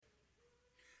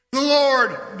The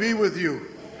Lord be with you.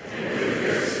 And with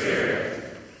your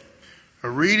spirit. A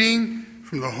reading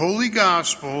from the Holy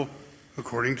Gospel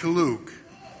according to Luke.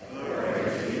 Glory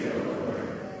to you,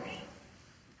 Lord.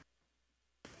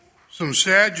 Some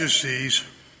Sadducees,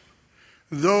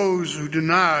 those who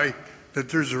deny that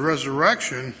there's a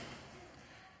resurrection,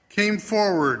 came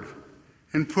forward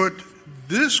and put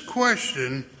this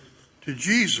question to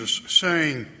Jesus,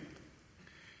 saying,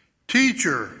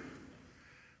 "Teacher,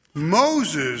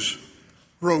 Moses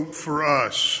wrote for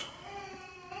us,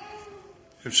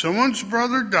 if someone's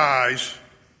brother dies,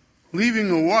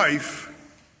 leaving a wife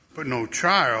but no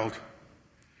child,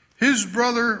 his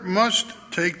brother must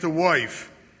take the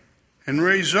wife and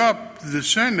raise up the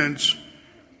descendants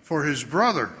for his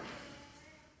brother."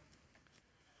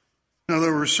 Now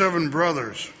there were 7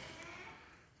 brothers.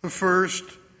 The first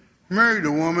married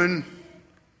a woman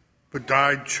but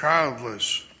died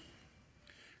childless.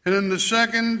 And then the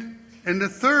second and the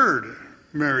third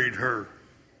married her.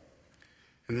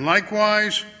 And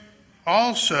likewise,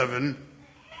 all 7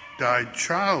 died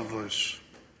childless.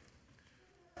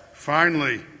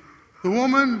 Finally, the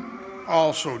woman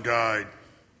also died.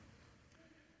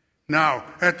 Now,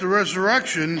 at the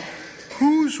resurrection,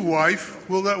 whose wife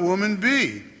will that woman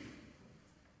be?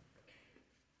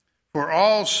 For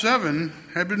all 7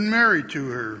 had been married to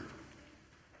her.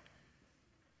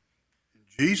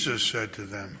 Jesus said to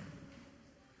them,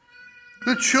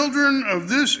 "The children of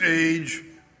this age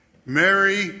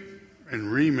marry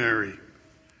and remarry,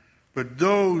 but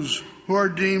those who are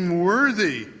deemed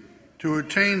worthy to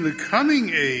attain the coming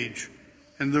age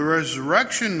and the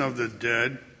resurrection of the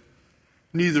dead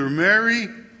neither marry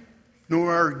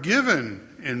nor are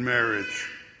given in marriage.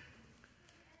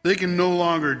 They can no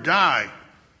longer die,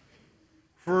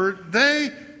 for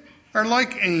they are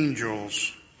like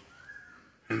angels,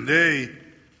 and they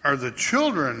are the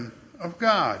children of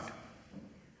God,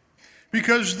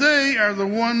 because they are the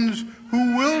ones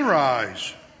who will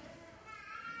rise,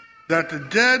 that the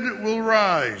dead will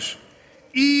rise.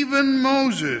 Even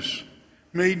Moses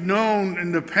made known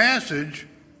in the passage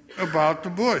about the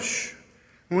bush,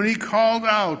 when he called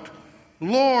out,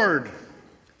 'Lord,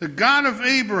 the God of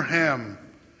Abraham,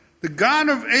 the God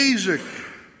of Isaac,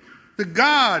 the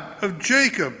God of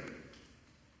Jacob,'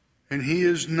 and he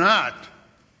is not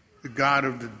the God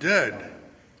of the dead,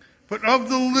 but of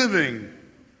the living,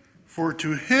 for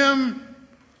to him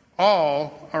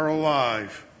all are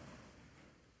alive."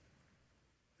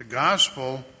 The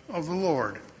Gospel of the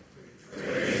Lord.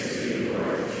 Praise to you,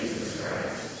 Lord Jesus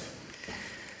Christ.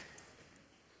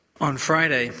 On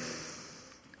Friday,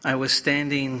 I was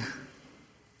standing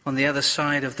on the other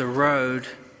side of the road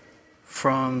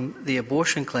from the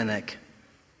abortion clinic.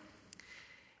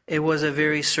 It was a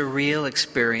very surreal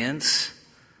experience.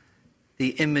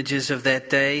 The images of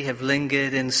that day have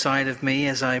lingered inside of me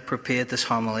as I prepared this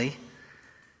homily.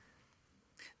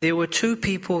 There were 2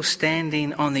 people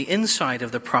standing on the inside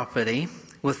of the property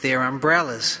with their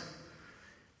umbrellas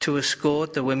to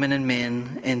escort the women and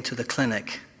men into the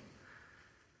clinic.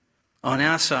 On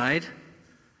our side,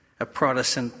 a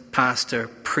Protestant pastor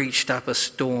preached up a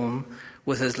storm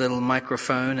with his little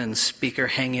microphone and speaker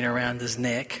hanging around his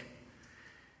neck.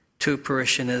 2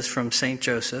 parishioners from St.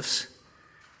 Joseph's,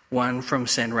 one from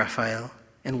San Rafael,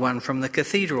 and one from the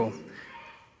cathedral,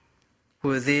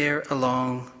 were there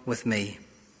along with me.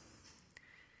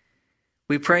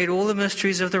 We prayed all the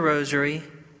mysteries of the Rosary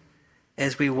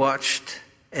as we watched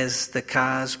as the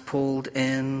cars pulled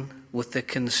in with the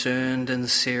concerned and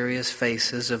serious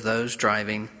faces of those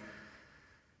driving.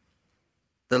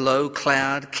 The low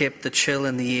cloud kept the chill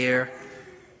in the air,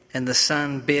 and the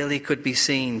sun barely could be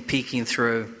seen peeking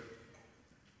through.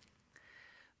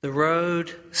 The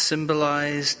road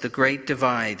symbolized the great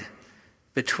divide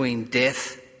between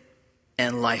death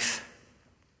and life.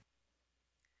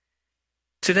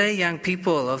 Today, young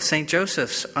people of St.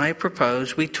 Joseph's, I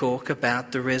propose we talk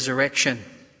about the resurrection.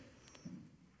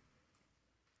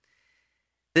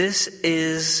 This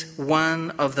is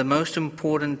one of the most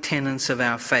important tenets of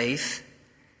our faith,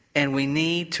 and we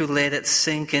need to let it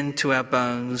sink into our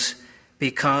bones,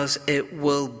 because it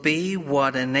will be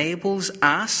what enables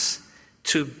us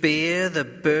to bear the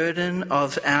burden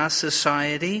of our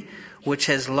society, which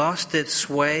has lost its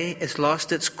way, it's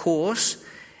lost its course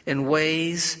in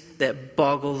ways that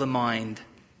boggle the mind.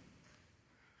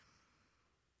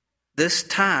 This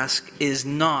task is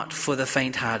not for the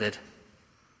faint-hearted.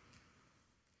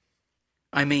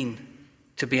 I mean,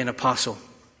 to be an apostle.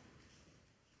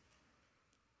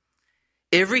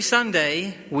 Every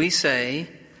Sunday we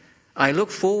say, "I look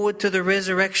forward to the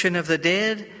resurrection of the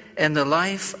dead and the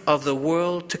life of the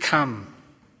world to come."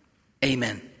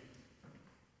 Amen.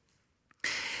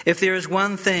 If there is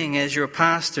one thing as your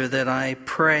pastor that I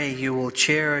pray you will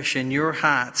cherish in your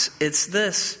hearts, it's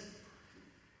this: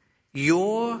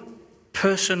 your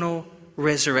personal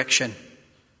resurrection.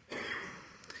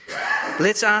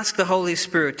 Let's ask the Holy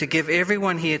Spirit to give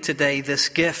everyone here today this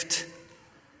gift.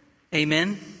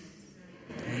 Amen?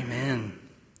 Amen.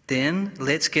 Then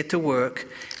let's get to work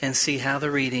and see how the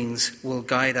readings will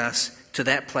guide us to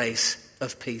that place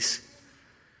of peace.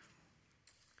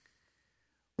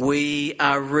 We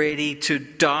are ready to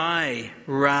die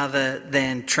rather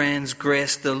than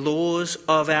transgress the laws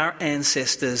of our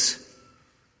ancestors.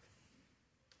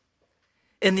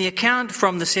 In the account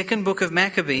from the second book of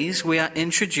Maccabees, we are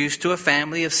introduced to a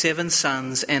family of 7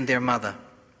 sons and their mother.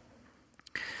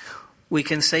 We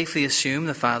can safely assume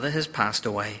the father has passed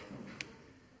away.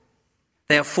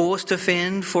 They are forced to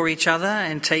fend for each other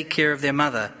and take care of their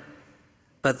mother,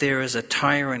 but there is a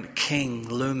tyrant king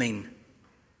looming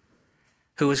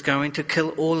who is going to kill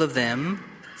all of them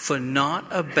for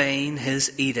not obeying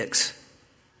his edicts.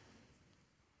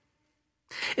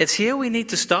 It's here we need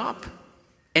to stop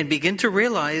and begin to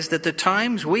realize that the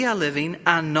times we are living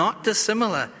are not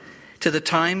dissimilar to the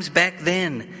times back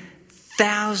then,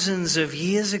 thousands of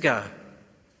years ago.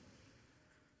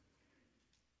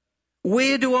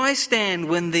 Where do I stand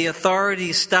when the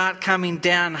authorities start coming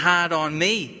down hard on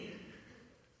me?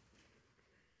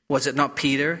 Was it not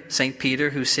Peter, St.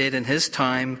 Peter, who said in his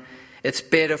time, it's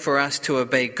better for us to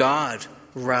obey God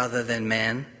rather than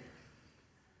man?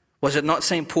 Was it not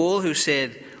St. Paul who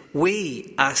said,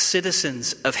 we are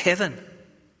citizens of heaven?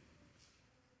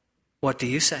 What do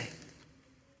you say?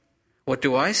 What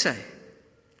do I say?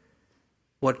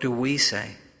 What do we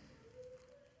say?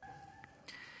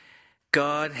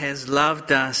 God has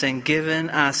loved us and given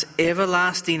us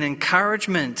everlasting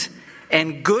encouragement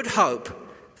and good hope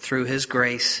through his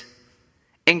grace.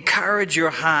 Encourage your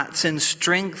hearts and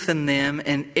strengthen them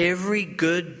in every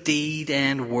good deed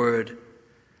and word.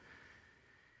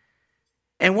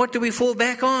 And what do we fall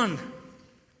back on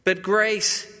but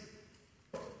grace?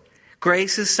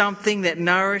 Grace is something that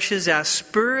nourishes our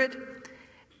spirit,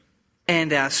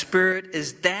 and our spirit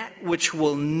is that which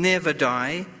will never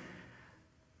die.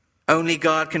 Only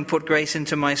God can put grace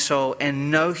into my soul,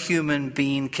 and no human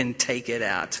being can take it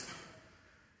out.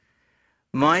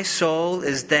 My soul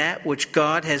is that which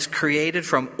God has created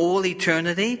from all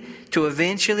eternity to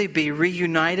eventually be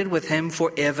reunited with him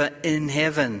forever in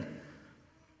heaven.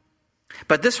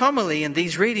 But this homily and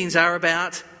these readings are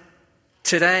about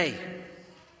today.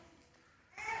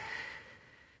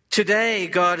 Today,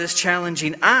 God is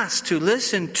challenging us to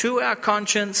listen to our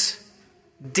conscience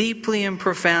deeply and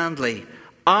profoundly.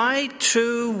 I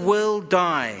too will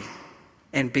die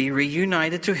and be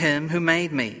reunited to him who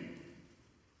made me.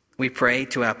 We pray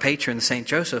to our patron, St.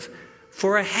 Joseph,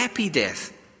 for a happy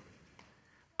death.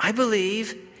 I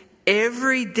believe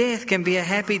every death can be a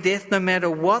happy death no matter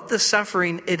what the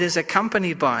suffering it is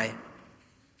accompanied by.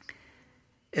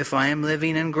 If I am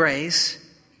living in grace,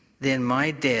 then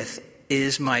my death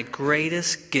is my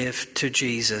greatest gift to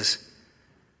Jesus.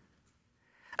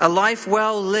 A life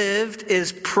well lived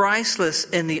is priceless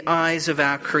in the eyes of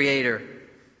our Creator.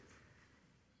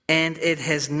 And it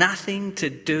has nothing to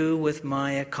do with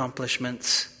my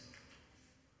accomplishments.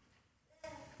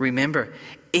 Remember,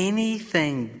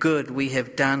 anything good we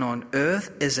have done on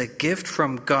earth is a gift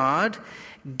from God,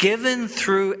 given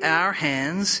through our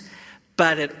hands,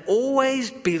 but it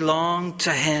always belonged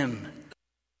to him.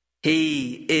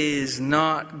 He is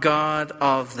not God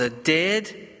of the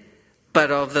dead, but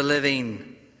of the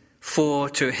living. For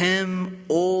to him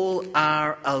all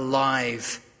are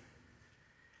alive.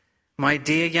 My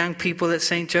dear young people at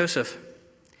St. Joseph,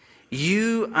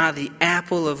 you are the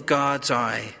apple of God's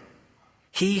eye.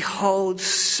 He holds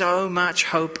so much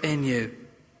hope in you.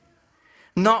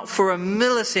 Not for a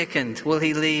millisecond will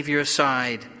he leave your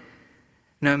side,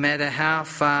 no matter how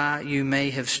far you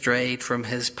may have strayed from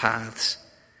his paths.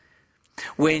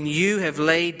 When you have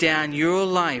laid down your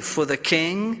life for the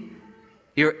King,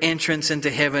 your entrance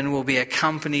into heaven will be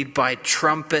accompanied by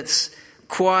trumpets,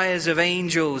 choirs of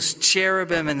angels,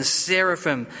 cherubim and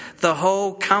seraphim, the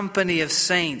whole company of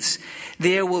saints.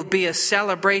 There will be a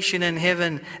celebration in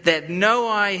heaven that no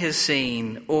eye has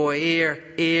seen or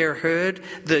ear heard,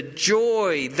 the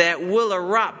joy that will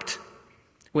erupt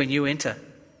when you enter.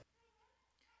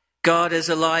 God is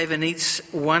alive in each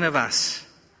one of us.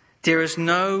 There is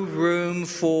no room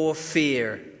for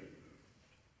fear.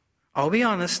 I'll be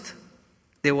honest.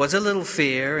 There was a little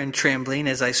fear and trembling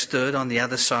as I stood on the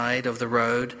other side of the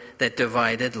road that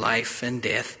divided life and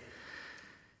death.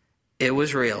 It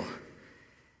was real.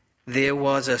 There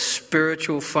was a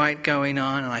spiritual fight going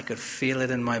on, and I could feel it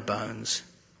in my bones.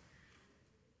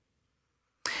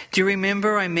 Do you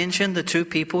remember I mentioned the two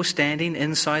people standing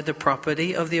inside the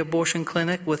property of the abortion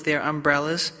clinic with their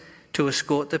umbrellas to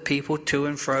escort the people to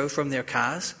and fro from their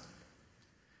cars?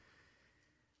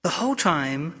 The whole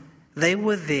time they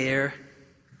were there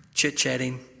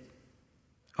chit-chatting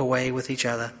away with each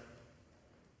other.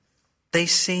 They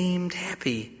seemed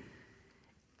happy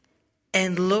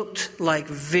and looked like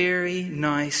very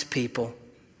nice people.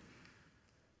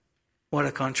 What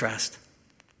a contrast.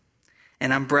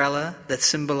 An umbrella that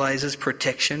symbolizes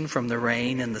protection from the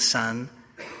rain and the sun.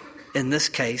 In this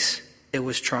case, it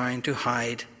was trying to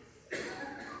hide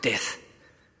death.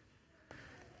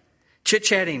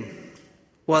 Chit-chatting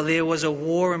while there was a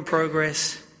war in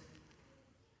progress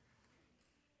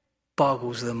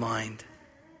boggles the mind.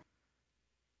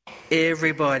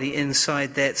 Everybody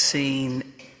inside that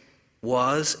scene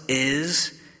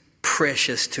is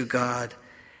precious to God,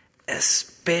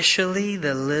 especially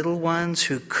the little ones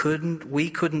who we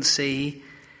couldn't see,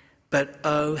 but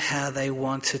oh, how they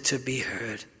wanted to be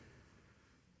heard.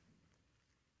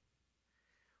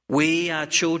 We are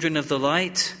children of the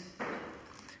light.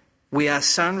 We are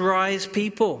sunrise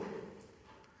people.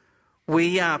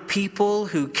 We are people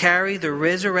who carry the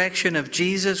resurrection of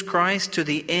Jesus Christ to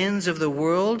the ends of the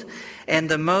world and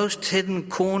the most hidden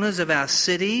corners of our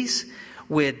cities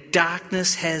where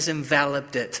darkness has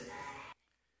enveloped it.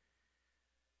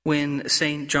 When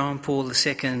St. John Paul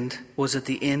II was at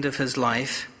the end of his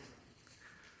life,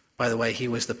 by the way, he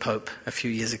was the Pope a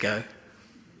few years ago,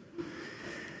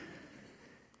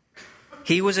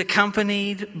 he was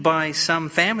accompanied by some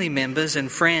family members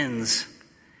and friends,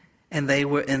 and they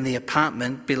were in the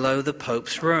apartment below the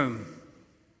Pope's room.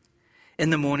 In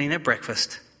the morning at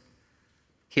breakfast,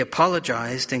 he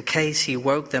apologized in case he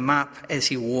woke them up as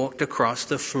he walked across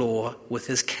the floor with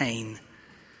his cane.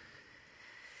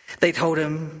 They told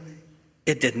him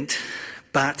it didn't,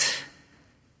 but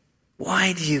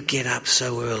why do you get up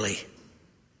so early?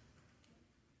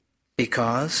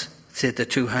 Because, said the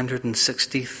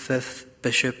 265th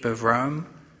Bishop of Rome,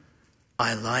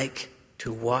 I like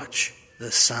to watch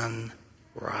the sun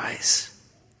rise.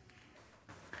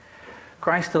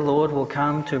 Christ the Lord will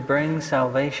come to bring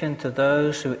salvation to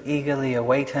those who eagerly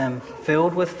await him.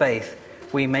 Filled with faith,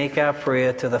 we make our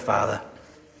prayer to the Father.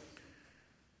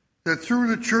 That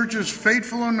through the Church's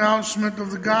faithful announcement of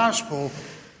the gospel,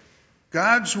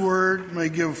 God's word may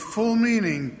give full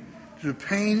meaning to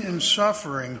pain and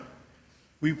suffering,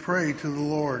 we pray to the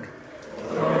Lord.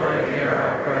 Lord, hear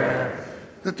our prayer.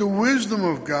 That the wisdom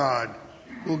of God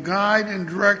will guide and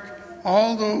direct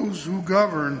all those who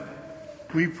govern,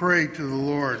 we pray to the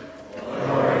Lord.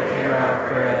 Lord, hear our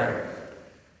prayer.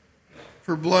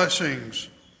 For blessings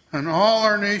on all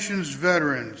our nation's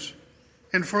veterans,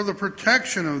 and for the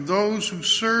protection of those who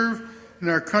serve in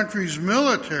our country's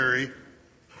military,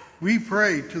 we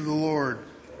pray to the Lord.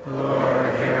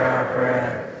 Lord, hear our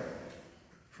prayer.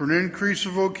 For an increase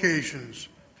of vocations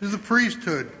to the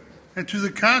priesthood and to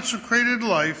the consecrated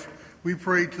life, we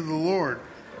pray to the Lord.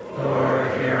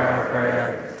 Lord, hear our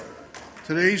prayer.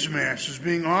 Today's Mass is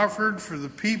being offered for the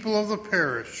people of the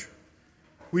parish.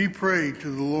 We pray to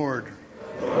the Lord.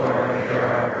 Lord, hear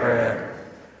our prayer.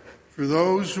 For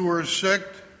those who are sick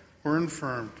or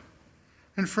infirmed,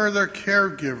 and for their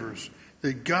caregivers,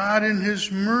 that God in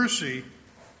his mercy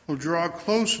will draw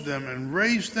close to them and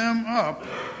raise them up,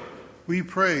 we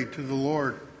pray to the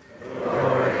Lord.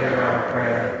 Lord, hear our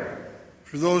prayer.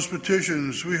 For those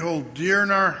petitions we hold dear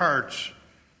in our hearts,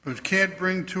 but can't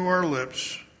bring to our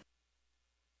lips,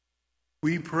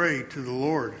 we pray to the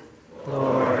Lord.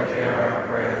 Lord, hear our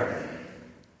prayer.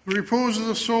 The repose of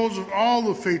the souls of all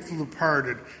the faithful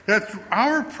departed, that through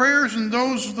our prayers and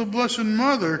those of the Blessed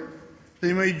Mother,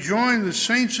 they may join the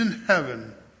saints in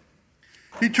heaven.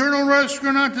 Eternal rest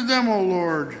grant unto them, O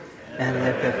Lord. And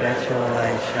let perpetual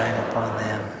light shine upon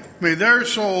them. May their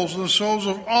souls and the souls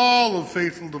of all the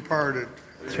faithful departed,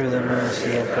 through the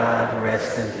mercy of God,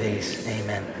 rest in peace.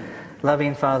 Amen.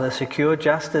 Loving Father, secure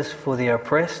justice for the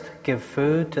oppressed, give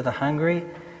food to the hungry,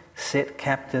 set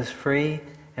captives free,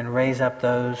 and raise up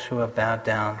those who are bowed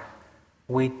down.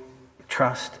 We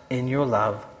trust in your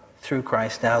love through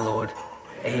Christ our Lord.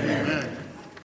 Amen. Amen.